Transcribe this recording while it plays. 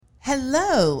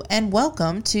Hello and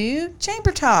welcome to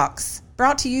Chamber Talks,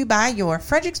 brought to you by your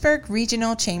Fredericksburg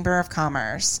Regional Chamber of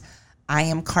Commerce. I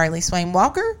am Carly Swain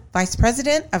Walker, Vice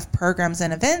President of Programs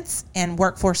and Events and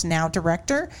Workforce Now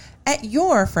Director at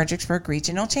your Fredericksburg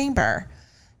Regional Chamber.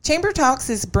 Chamber Talks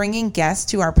is bringing guests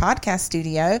to our podcast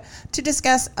studio to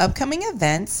discuss upcoming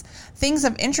events, things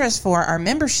of interest for our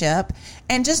membership,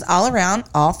 and just all around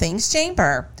all things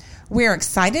Chamber. We're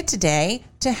excited today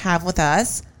to have with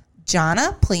us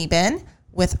Johnna Plebeian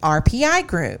with RPI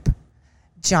Group.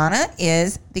 Johnna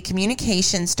is the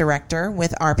Communications Director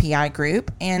with RPI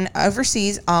Group and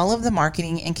oversees all of the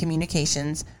marketing and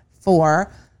communications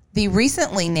for the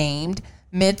recently named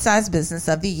Mid-Sized Business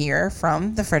of the Year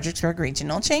from the Fredericksburg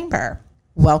Regional Chamber.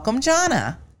 Welcome,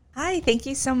 Johnna. Hi, thank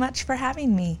you so much for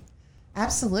having me.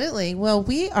 Absolutely. Well,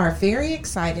 we are very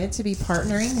excited to be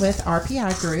partnering with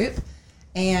RPI Group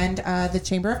and the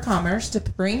Chamber of Commerce to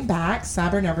bring back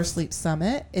Cyber Never Sleep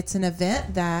Summit. It's an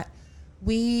event that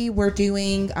we were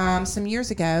doing some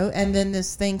years ago, and then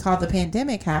this thing called the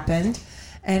pandemic happened,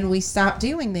 and we stopped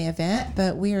doing the event,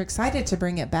 but we are excited to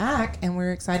bring it back, and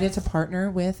we're excited to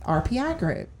partner with RPI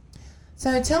Group.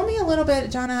 So tell me a little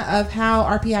bit, Johnna, of how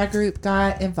RPI Group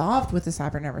got involved with the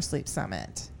Cyber Never Sleep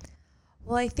Summit.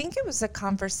 Well, I think it was a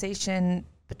conversation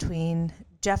between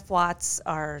Jeff Watts,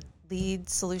 our lead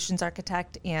solutions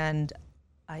architect, and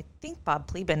I think Bob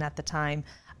Plebeian at the time,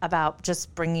 about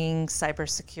just bringing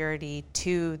cybersecurity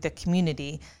to the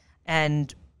community,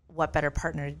 and what better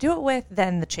partner to do it with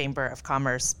than the Chamber of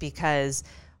Commerce, because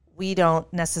we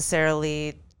don't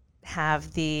necessarily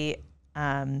have the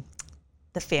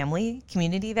family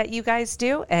community that you guys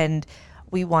do, and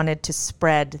we wanted to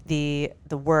spread the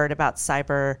word about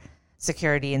cyber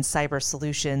security and cyber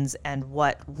solutions and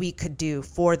what we could do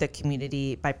for the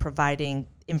community by providing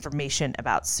information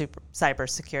about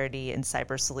cybersecurity and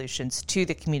cyber solutions to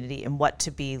the community and what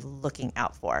to be looking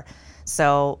out for.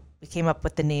 So we came up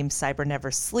with the name Cyber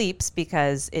Never Sleeps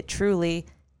because it truly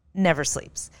never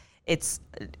sleeps.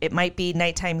 It might be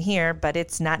nighttime here, but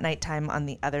it's not nighttime on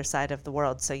the other side of the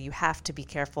world. So you have to be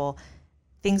careful.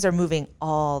 Things are moving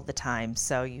all the time,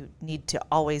 so you need to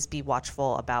always be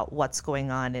watchful about what's going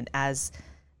on. And as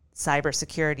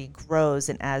cybersecurity grows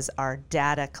and as our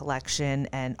data collection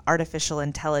and artificial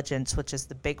intelligence, which is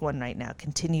the big one right now,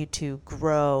 continue to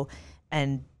grow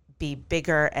and be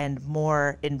bigger and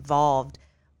more involved,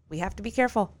 we have to be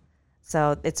careful.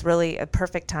 So it's really a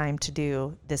perfect time to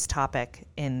do this topic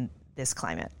in this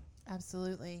climate.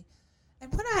 Absolutely.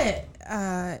 And what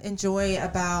I enjoy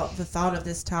about the thought of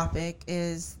this topic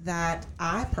is that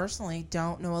I personally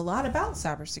don't know a lot about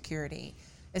cybersecurity.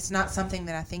 It's not something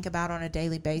that I think about on a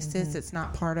daily basis. Mm-hmm. It's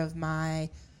not part of my,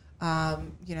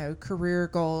 career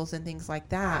goals and things like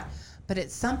that. But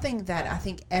it's something that I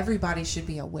think everybody should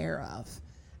be aware of.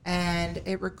 And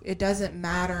it doesn't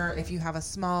matter if you have a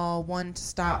small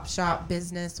one-stop shop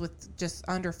business with just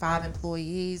under 5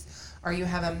 employees, or you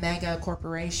have a mega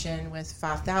corporation with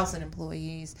 5,000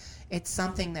 employees. It's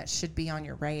something that should be on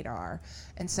your radar.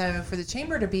 And so for the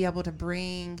Chamber to be able to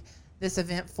bring this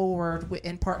event forward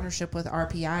in partnership with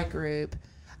RPI Group,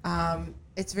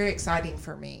 it's very exciting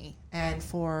for me and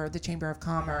for the Chamber of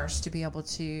Commerce to be able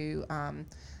to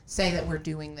say that we're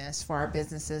doing this for our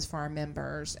businesses, for our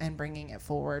members, and bringing it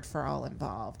forward for all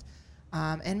involved.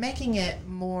 And making it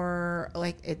more,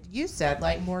 you said,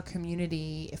 more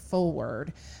community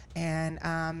forward, and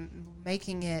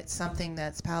making it something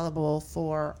that's palatable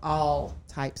for all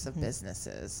types of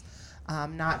businesses,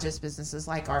 not just businesses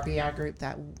like RPI Group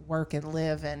that work and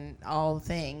live in all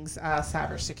things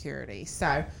cybersecurity.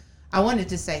 So I wanted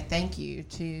to say thank you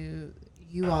to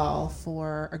you all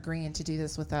for agreeing to do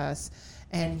this with us,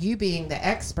 and you being the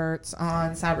experts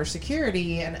on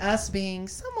cybersecurity and us being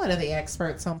somewhat of the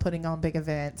experts on putting on big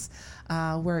events.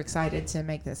 We're excited to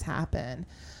make this happen.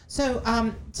 So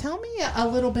tell me a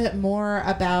little bit more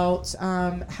about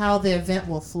how the event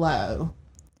will flow.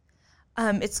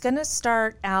 It's going to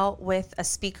start out with a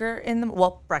speaker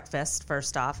breakfast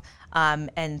first off,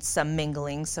 and some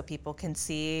mingling so people can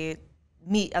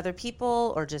meet other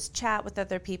people or just chat with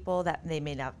other people that they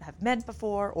may not have met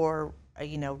before, or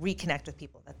reconnect with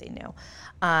people that they know.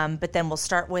 But then we'll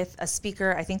start with a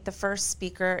speaker. I think the first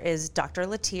speaker is Dr.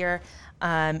 Latier,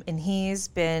 and he's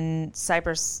been in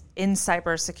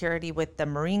cybersecurity with the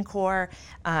Marine Corps,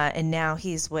 and now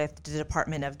he's with the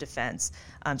Department of Defense.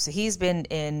 So he's been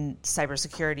in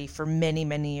cybersecurity for many,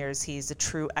 many years. He's a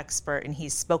true expert, and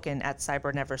he's spoken at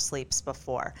Cyber Never Sleeps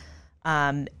before.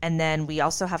 And then we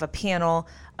also have a panel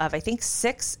of, I think,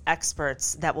 6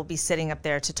 experts that will be sitting up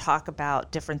there to talk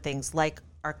about different things like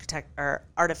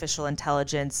artificial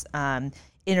intelligence,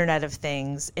 Internet of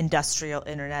Things, industrial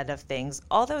Internet of Things,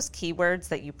 all those keywords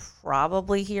that you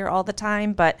probably hear all the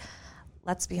time, but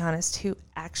let's be honest, who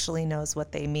actually knows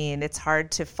what they mean? It's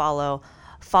hard to follow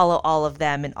all of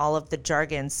them and all of the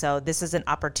jargon. So this is an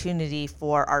opportunity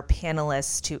for our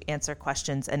panelists to answer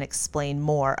questions and explain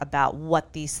more about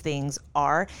what these things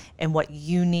are and what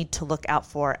you need to look out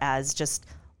for as just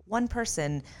one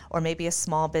person or maybe a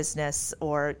small business,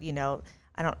 or,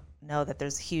 I don't know that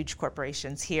there's huge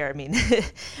corporations here. I mean,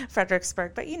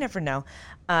 Fredericksburg, but you never know.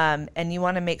 And you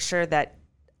want to make sure that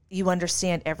you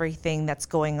understand everything that's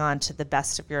going on to the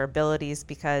best of your abilities,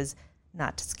 because,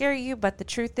 not to scare you, but the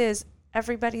truth is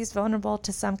everybody's vulnerable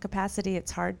to some capacity.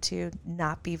 It's hard to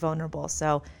not be vulnerable.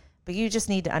 So, but you just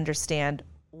need to understand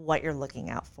what you're looking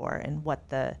out for and what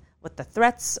the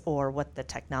threats or what the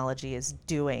technology is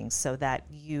doing, so that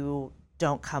you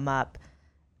don't come up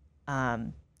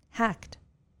hacked,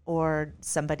 or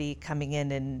somebody coming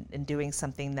in and doing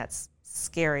something that's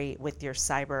scary with your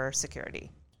cyber security.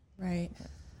 Right.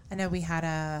 I know we had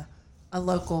a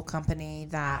local company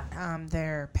that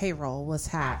their payroll was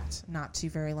hacked not too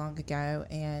very long ago,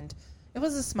 and it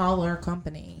was a smaller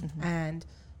company. Mm-hmm. And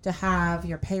to have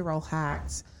your payroll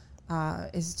hacked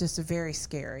is just very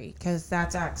scary, because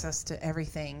that's access to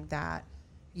everything that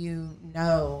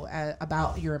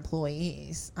about your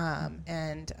employees.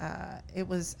 And it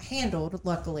was handled,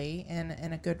 luckily, in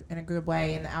a good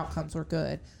way, and the outcomes were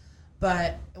good.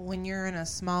 But when you're in a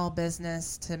small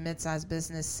business to mid-sized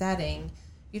business setting,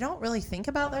 you don't really think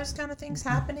about those kind of things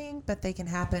happening, but they can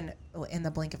happen in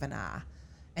the blink of an eye.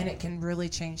 And it can really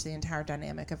change the entire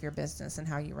dynamic of your business and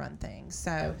how you run things.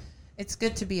 So it's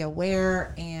good to be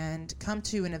aware and come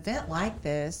to an event like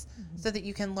this so that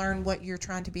you can learn what you're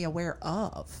trying to be aware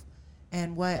of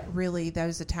and what really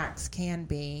those attacks can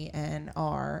be and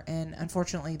are. And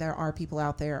unfortunately, there are people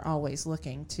out there always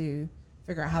looking to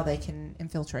figure out how they can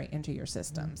infiltrate into your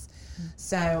systems. Mm-hmm.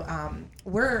 So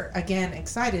we're, again,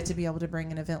 excited to be able to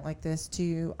bring an event like this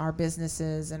to our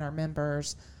businesses and our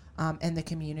members and the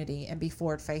community, and be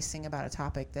forward-facing about a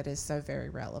topic that is so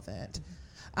very relevant.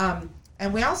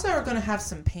 And we also are going to have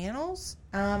some panels,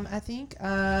 I think,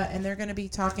 and they're going to be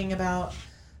talking about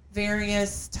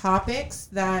various topics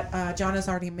that Johnna's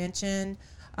already mentioned.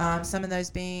 Some of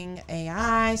those being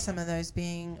AI, some of those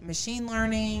being machine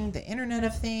learning, the Internet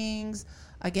of Things.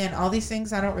 Again, all these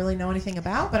things I don't really know anything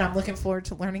about, but I'm looking forward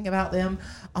to learning about them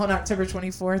on October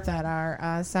 24th at our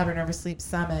Cyber Never Sleep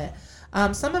Summit.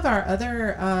 Some of our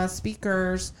other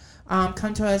speakers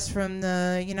come to us from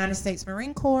the United States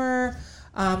Marine Corps.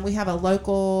 We have a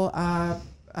local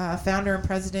founder and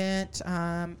president,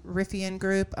 RPI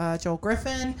Group, Joel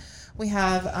Griffin. We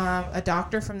have a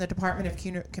doctor from the Department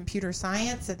of Computer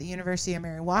Science at the University of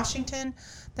Mary Washington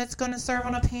that's going to serve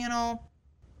on a panel.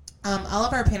 All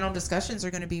of our panel discussions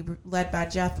are going to be led by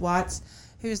Jeff Watts,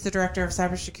 who's the Director of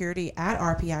Cybersecurity at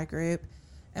RPI Group.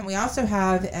 And we also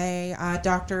have a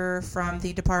doctor from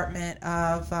the Department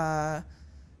of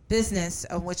Business,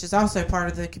 which is also part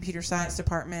of the Computer Science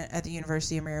Department at the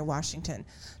University of Mary Washington.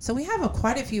 So we have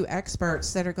quite a few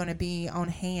experts that are going to be on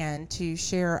hand to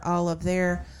share all of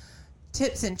their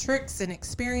tips and tricks and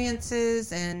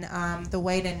experiences and the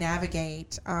way to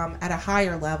navigate at a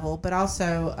higher level, but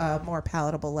also a more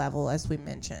palatable level, as we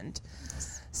mentioned.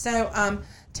 So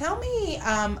tell me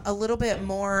a little bit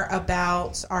more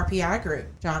about RPI Group,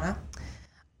 Johnna.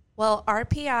 Well,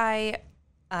 RPI,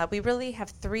 we really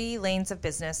have three lanes of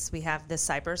business. We have the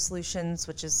cyber solutions,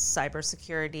 which is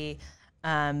cybersecurity.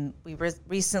 We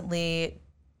recently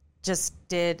just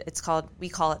did, we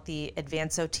call it the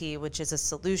Advance OT, which is a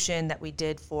solution that we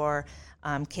did for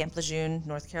Camp Lejeune,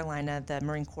 North Carolina, the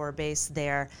Marine Corps base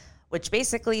there, which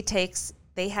basically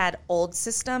they had old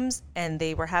systems and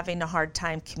they were having a hard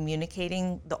time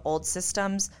communicating the old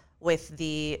systems with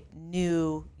the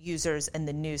new users and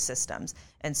the new systems.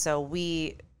 And so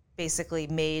we basically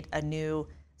made a new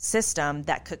system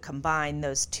that could combine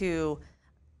those two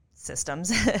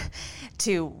systems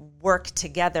to work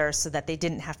together so that they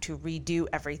didn't have to redo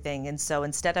everything. And so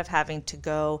instead of having to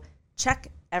go check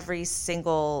every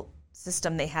single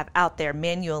system they have out there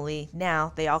manually,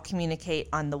 now they all communicate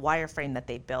on the wireframe that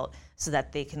they built so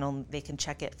that they can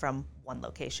check it from one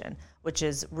location, which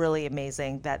is really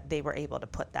amazing that they were able to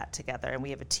put that together. And we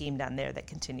have a team down there that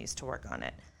continues to work on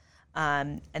it.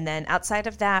 And then outside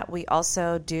of that, we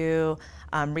also do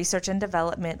research and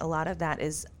development. A lot of that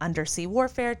is undersea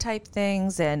warfare type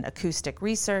things and acoustic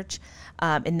research.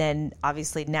 And then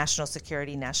obviously national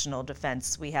security, national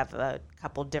defense. We have a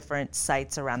couple different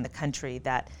sites around the country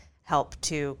that help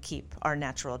to keep our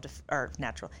national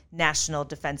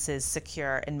defenses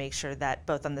secure and make sure that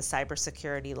both on the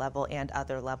cybersecurity level and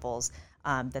other levels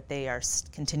that they are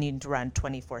continuing to run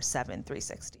 24/7,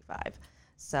 365.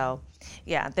 So,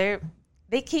 yeah,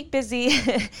 they keep busy,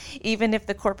 even if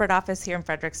the corporate office here in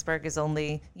Fredericksburg is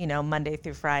only, Monday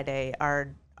through Friday.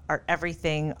 Our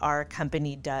everything our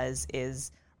company does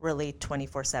is really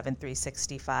 24/7,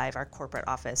 365. Our corporate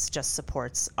office just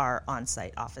supports our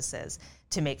on-site offices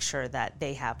to make sure that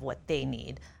they have what they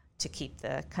need to keep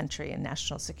the country and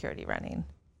national security running.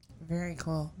 Very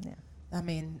cool. Yeah. I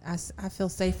mean, I feel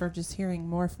safer just hearing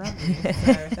more from you.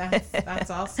 So that's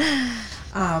awesome.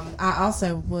 I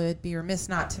also would be remiss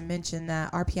not to mention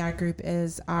that RPI Group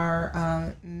is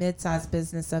our mid-sized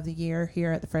business of the year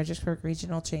here at the Fredericksburg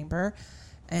Regional Chamber.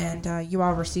 And you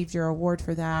all received your award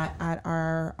for that at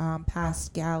our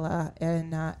past gala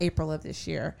in April of this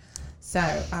year.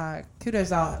 So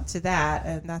kudos all to that.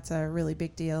 And that's a really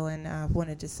big deal. And I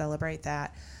wanted to celebrate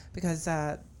that because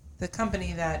the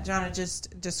company that Johnna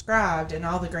just described and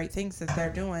all the great things that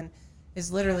they're doing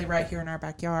is literally right here in our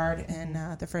backyard in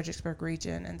the Fredericksburg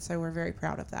region, and so we're very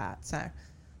proud of that. So,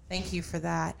 thank you for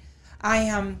that.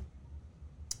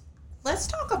 Let's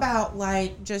talk about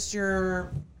like just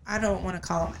your, I don't want to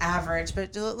call them average,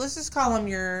 but let's just call them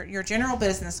your general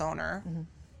business owner,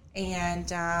 and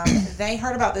they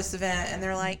heard about this event and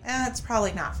they're like, it's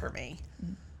probably not for me.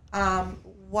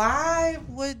 Why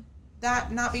would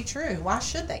that not be true? Why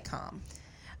should they come?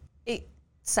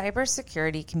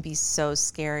 Cybersecurity can be so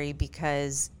scary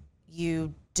because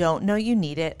you don't know you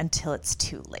need it until it's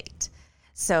too late.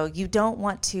 So you don't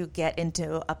want to get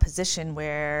into a position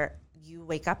where you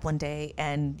wake up one day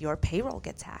and your payroll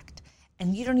gets hacked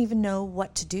and you don't even know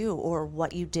what to do or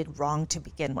what you did wrong to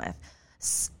begin with.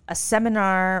 A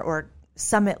seminar or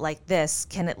summit like this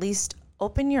can at least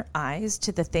open your eyes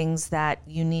to the things that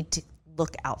you need to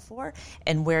look out for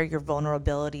and where your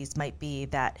vulnerabilities might be,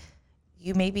 that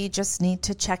you maybe just need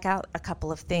to check out a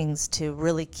couple of things to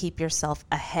really keep yourself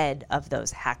ahead of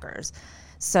those hackers.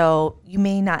 So you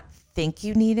may not think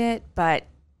you need it, but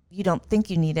you don't think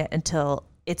you need it until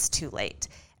it's too late.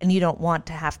 And you don't want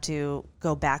to have to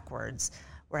go backwards,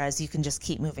 whereas you can just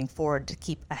keep moving forward to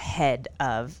keep ahead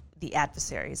of the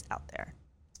adversaries out there.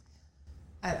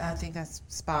 I think that's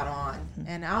spot on.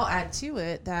 And I'll add to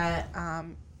it that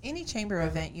any chamber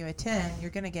event you attend, you're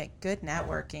going to get good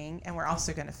networking, and we're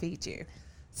also going to feed you.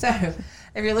 So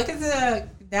if you're looking to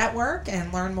network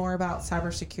and learn more about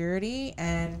cybersecurity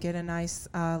and get a nice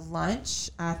lunch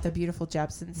at the beautiful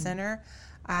Jepson Center,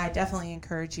 I definitely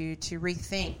encourage you to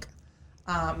rethink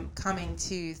coming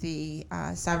to the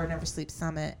Cyber Never Sleep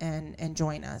Summit and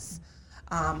join us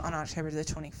on October the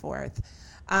 24th.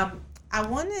 I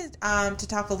wanted to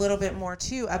talk a little bit more,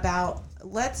 too, about,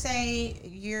 let's say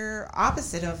you're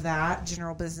opposite of that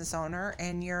general business owner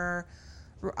and you're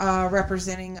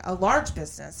representing a large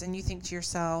business and you think to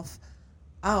yourself,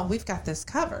 oh, we've got this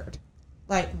covered.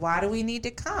 Like, why do we need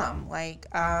to come? Like,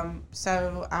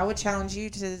 so I would challenge you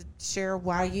to share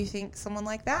why you think someone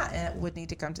like that would need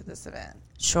to come to this event.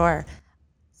 Sure.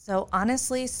 So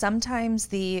honestly, sometimes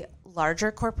the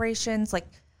larger corporations, like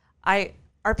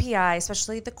RPI,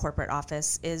 especially the corporate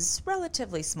office, is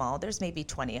relatively small. There's maybe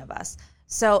 20 of us.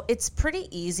 So it's pretty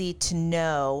easy to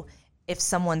know if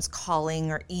someone's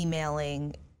calling or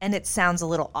emailing and it sounds a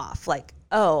little off. Like,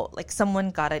 oh, like someone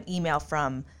got an email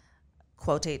from,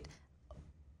 quote,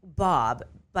 Bob,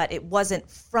 but it wasn't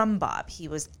from Bob. He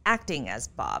was acting as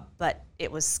Bob, but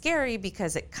it was scary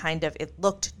because it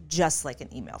looked just like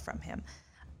an email from him.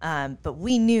 But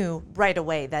we knew right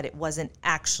away that it wasn't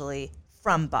actually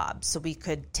from Bob, so we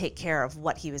could take care of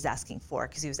what he was asking for,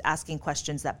 because he was asking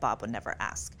questions that Bob would never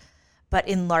ask. But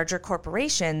in larger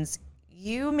corporations,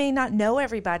 you may not know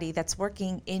everybody that's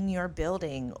working in your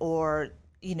building or,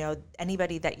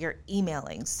 anybody that you're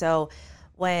emailing. So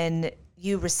when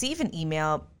you receive an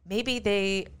email, maybe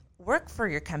they work for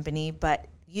your company, but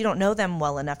you don't know them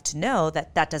well enough to know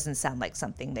that that doesn't sound like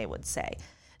something they would say.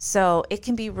 So it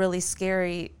can be really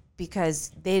scary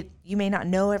because you may not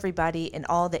know everybody and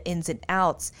all the ins and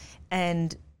outs,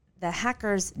 and the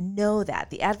hackers know that.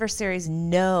 The adversaries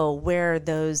know where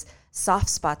those soft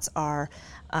spots are.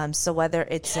 So whether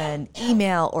it's an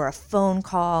email or a phone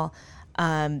call,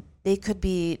 they could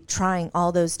be trying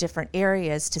all those different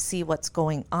areas to see what's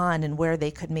going on and where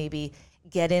they could maybe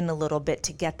get in a little bit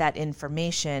to get that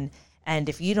information. And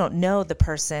if you don't know the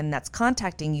person that's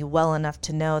contacting you well enough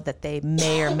to know that they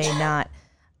may or may not,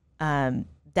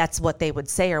 that's what they would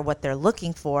say or what they're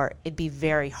looking for, it'd be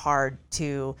very hard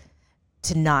to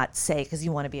not say, because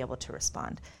you want to be able to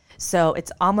respond. So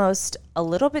it's almost a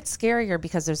little bit scarier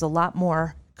because there's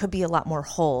could be a lot more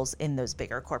holes in those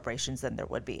bigger corporations than there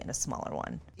would be in a smaller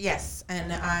one. Yes,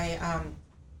 and I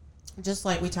just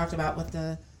like we talked about with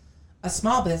the a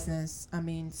small business, I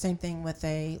mean, same thing with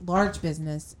a large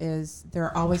business, is there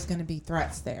are always going to be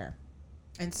threats there.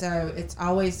 And so it's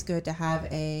always good to have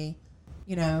a,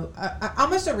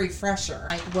 almost a refresher,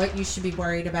 like what you should be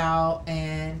worried about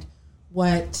and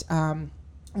what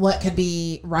could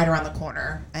be right around the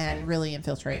corner and really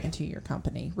infiltrate into your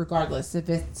company, regardless if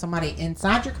it's somebody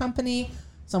inside your company,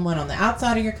 someone on the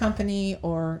outside of your company,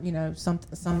 or,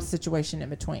 some situation in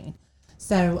between.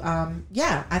 So,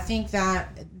 I think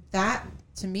that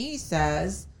to me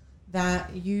says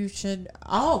that you should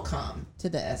all come to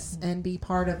this and be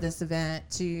part of this event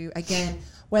to, again,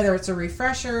 whether it's a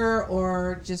refresher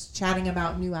or just chatting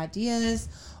about new ideas,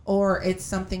 or it's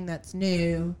something that's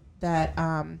new that,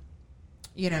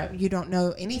 you don't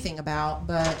know anything about,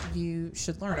 but you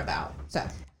should learn about. So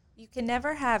you can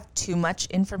never have too much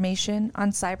information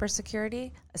on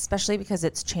cybersecurity, especially because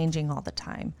it's changing all the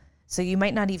time. So you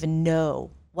might not even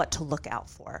know what to look out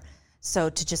for. So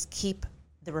to just keep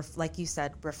like you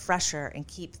said, refresher and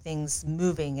keep things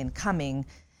moving and coming,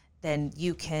 then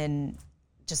you can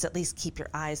just at least keep your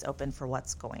eyes open for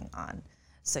what's going on.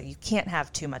 So you can't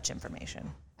have too much information.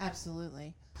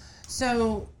 Absolutely.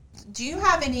 So do you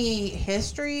have any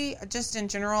history just in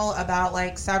general about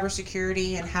like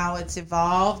cybersecurity and how it's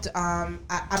evolved? I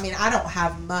mean, I don't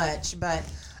have much, but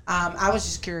I was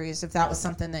just curious if that was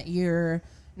something that you're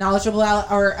knowledgeable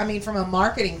about, or, I mean, from a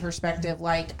marketing perspective,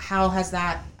 like how has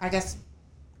that, I guess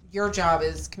your job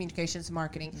is communications and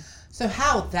marketing. So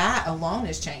how that alone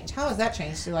has changed. How has that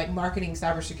changed to like marketing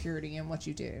cybersecurity and what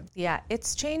you do? Yeah,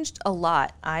 it's changed a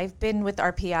lot. I've been with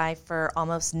RPI for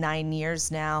almost 9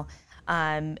 years now.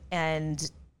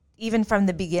 And even from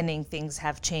the beginning, things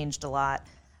have changed a lot.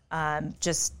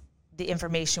 Just the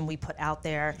information we put out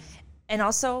there and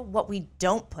also what we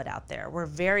don't put out there. We're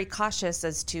very cautious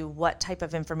as to what type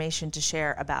of information to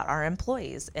share about our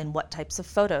employees and what types of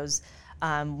photos.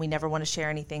 We never want to share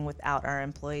anything without our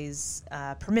employees'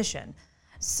 permission.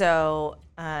 So,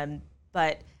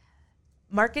 but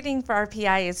marketing for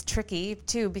RPI is tricky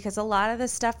too, because a lot of the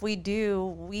stuff we do,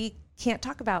 we can't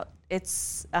talk about.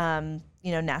 It's,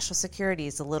 national security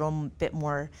is a little bit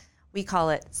more, we call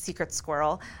it secret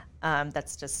squirrel.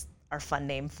 That's just our fun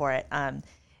name for it.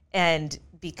 And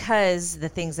because the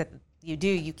things that you do,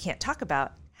 you can't talk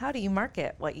about, how do you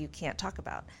market what you can't talk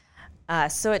about?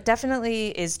 So it definitely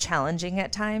is challenging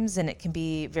at times, and it can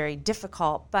be very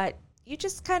difficult, but you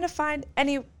just kind of find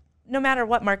no matter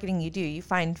what marketing you do, you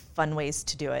find fun ways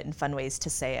to do it and fun ways to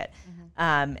say it.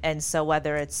 Mm-hmm. And so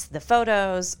whether it's the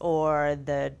photos or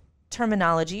the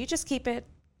terminology, you just keep it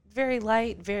very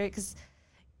light, because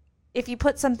if you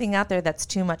put something out there that's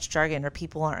too much jargon or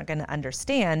people aren't going to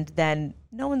understand, then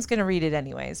no one's going to read it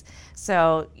anyways.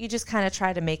 So you just kind of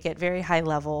try to make it very high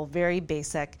level, very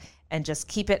basic, and just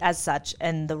keep it as such.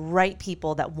 And the right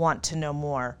people that want to know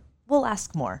more will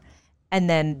ask more. And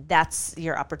then that's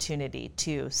your opportunity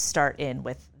to start in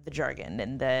with the jargon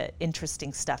and the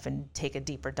interesting stuff and take a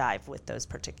deeper dive with those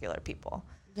particular people.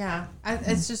 Yeah,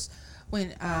 it's just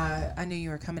when I knew you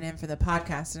were coming in for the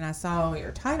podcast and I saw what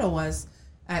your title was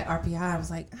at RPI, I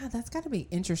was like, that's got to be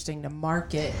interesting to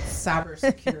market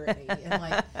cybersecurity and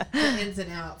like the ins and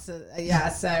outs.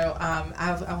 So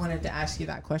I wanted to ask you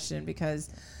that question because,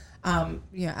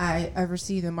 I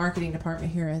oversee the marketing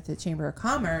department here at the Chamber of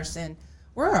Commerce, and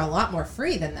we're a lot more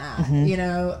free than that,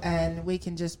 mm-hmm. And we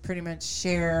can just pretty much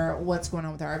share what's going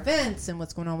on with our events and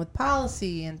what's going on with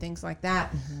policy and things like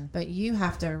that. Mm-hmm. But you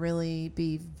have to really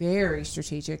be very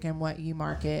strategic in what you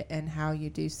market and how you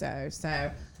do so. So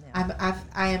yeah.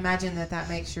 I imagine that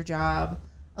makes your job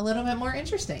a little bit more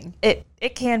interesting.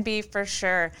 It can be, for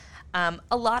sure.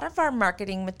 A lot of our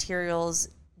marketing materials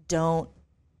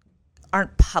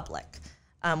aren't public.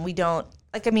 We don't.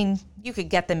 You could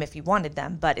get them if you wanted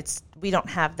them, but we don't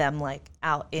have them like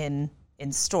out in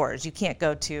stores. You can't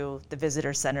go to the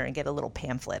visitor center and get a little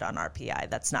pamphlet on RPI.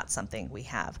 That's not something we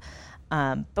have.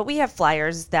 But we have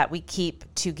flyers that we keep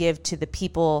to give to the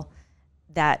people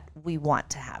that we want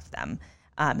to have them.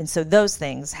 And so those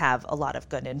things have a lot of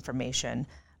good information.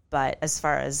 But as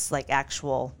far as like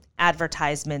actual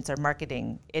advertisements or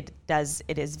marketing, it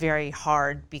is very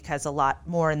hard because a lot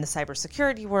more in the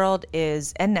cybersecurity world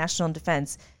and national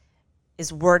defense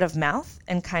is word of mouth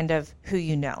and kind of who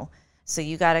you know. So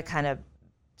you got to kind of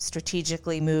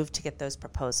strategically move to get those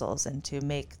proposals and to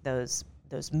make those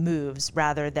moves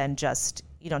rather than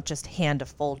you don't just hand a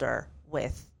folder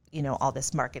with, all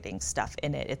this marketing stuff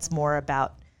in it. It's more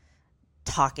about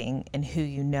talking and who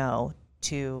you know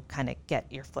to kind of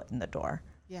get your foot in the door.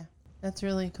 Yeah. That's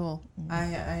really cool.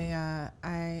 Mm-hmm.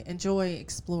 I enjoy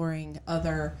exploring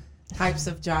other types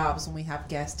of jobs when we have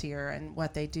guests here and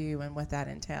what they do and what that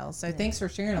entails. So thanks for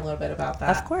sharing a little bit about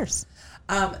that. Of course.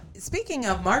 Speaking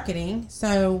of marketing,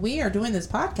 so we are doing this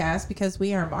podcast because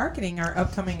we are marketing our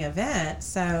upcoming event.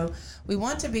 So we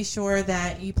want to be sure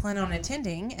that you plan on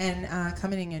attending and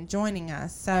coming and joining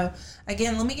us. So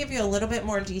again, let me give you a little bit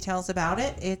more details about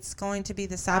it. It's going to be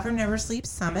the Cyber Never Sleep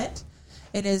Summit.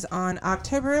 It is on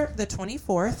October the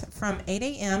 24th from 8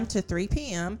 a.m. to 3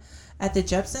 p.m. at the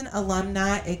Jepson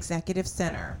Alumni Executive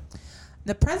Center.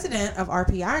 The president of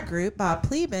RPI Group, Bob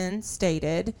Plebeian,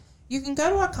 stated, "You can go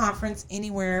to a conference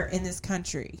anywhere in this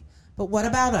country, but what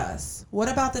about us? What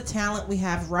about the talent we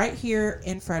have right here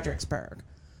in Fredericksburg?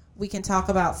 We can talk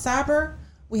about cyber.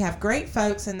 We have great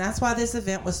folks, and that's why this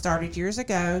event was started years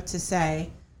ago to say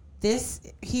this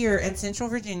here in Central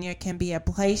Virginia can be a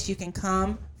place you can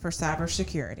come for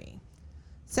cybersecurity."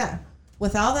 So,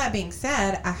 with all that being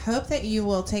said, I hope that you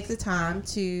will take the time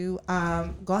to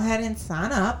go ahead and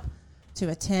sign up to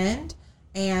attend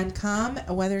and come,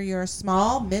 whether you're a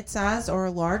small, mid-sized, or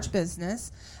a large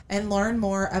business, and learn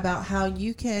more about how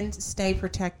you can stay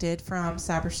protected from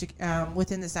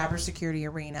within the cybersecurity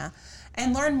arena,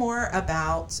 and learn more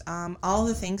about all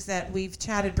the things that we've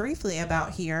chatted briefly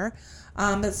about here,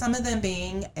 but some of them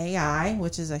being AI,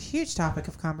 which is a huge topic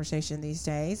of conversation these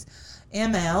days,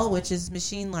 ML, which is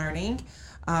machine learning.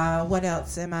 What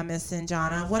else am I missing,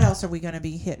 Johnna? What else are we going to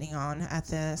be hitting on at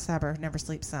the Cyber Never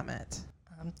Sleep Summit?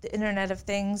 The Internet of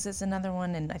Things is another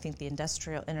one, and I think the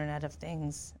Industrial Internet of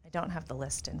Things. I don't have the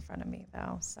list in front of me,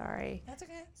 though. Sorry. That's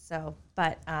okay. So,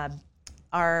 but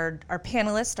our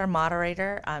panelist, our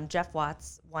moderator, Jeff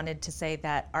Watts, wanted to say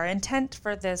that our intent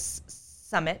for this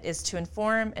summit is to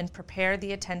inform and prepare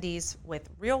the attendees with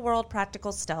real-world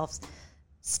practical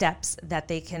steps that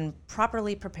they can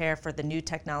properly prepare for the new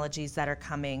technologies that are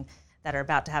coming, that are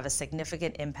about to have a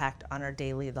significant impact on our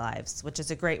daily lives, which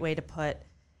is a great way to put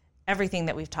everything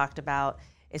that we've talked about.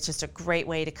 It's just a great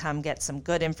way to come get some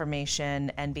good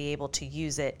information and be able to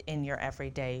use it in your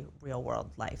everyday real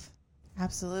world life.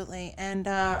 Absolutely. And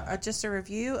just a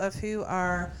review of who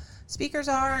our speakers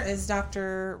are is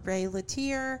Dr. Ray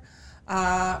Latier,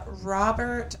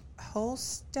 Robert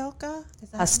Hostelka,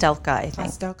 I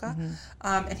think. Hostelka.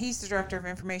 And he's the Director of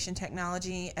Information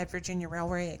Technology at Virginia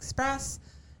Railway Express.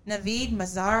 Naveed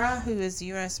Mazzara, who is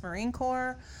U.S. Marine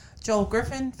Corps. Joel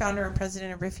Griffin, founder and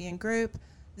president of RPI Group.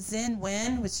 Zen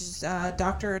Nguyen, which is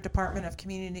Doctor of Department of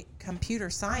Computer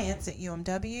Science at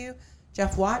UMW.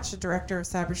 Jeff Watts, the Director of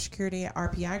Cybersecurity at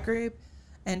RPI Group.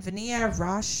 And Vania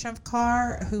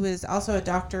Rajshankar, who is also a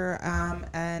doctor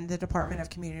in the Department of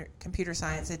Computer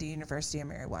Science at the University of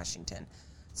Mary Washington.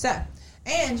 So,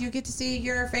 and you get to see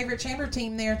your favorite chamber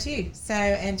team there too. So,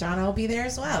 and Johnna will be there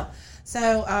as well.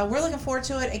 So we're looking forward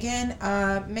to it. Again,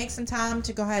 make some time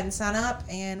to go ahead and sign up,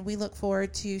 and we look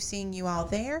forward to seeing you all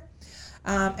there.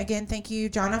 Again, thank you,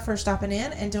 Johnna, for stopping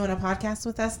in and doing a podcast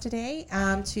with us today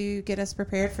to get us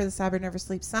prepared for the Cyber Never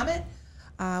Sleep Summit.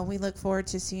 We look forward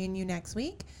to seeing you next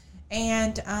week.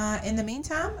 And in the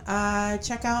meantime,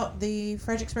 check out the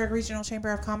Fredericksburg Regional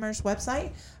Chamber of Commerce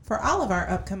website for all of our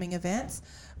upcoming events.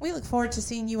 We look forward to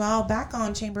seeing you all back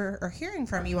on Chamber, or hearing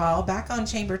from you all back on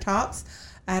Chamber Talks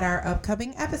at our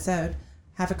upcoming episode.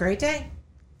 Have a great day.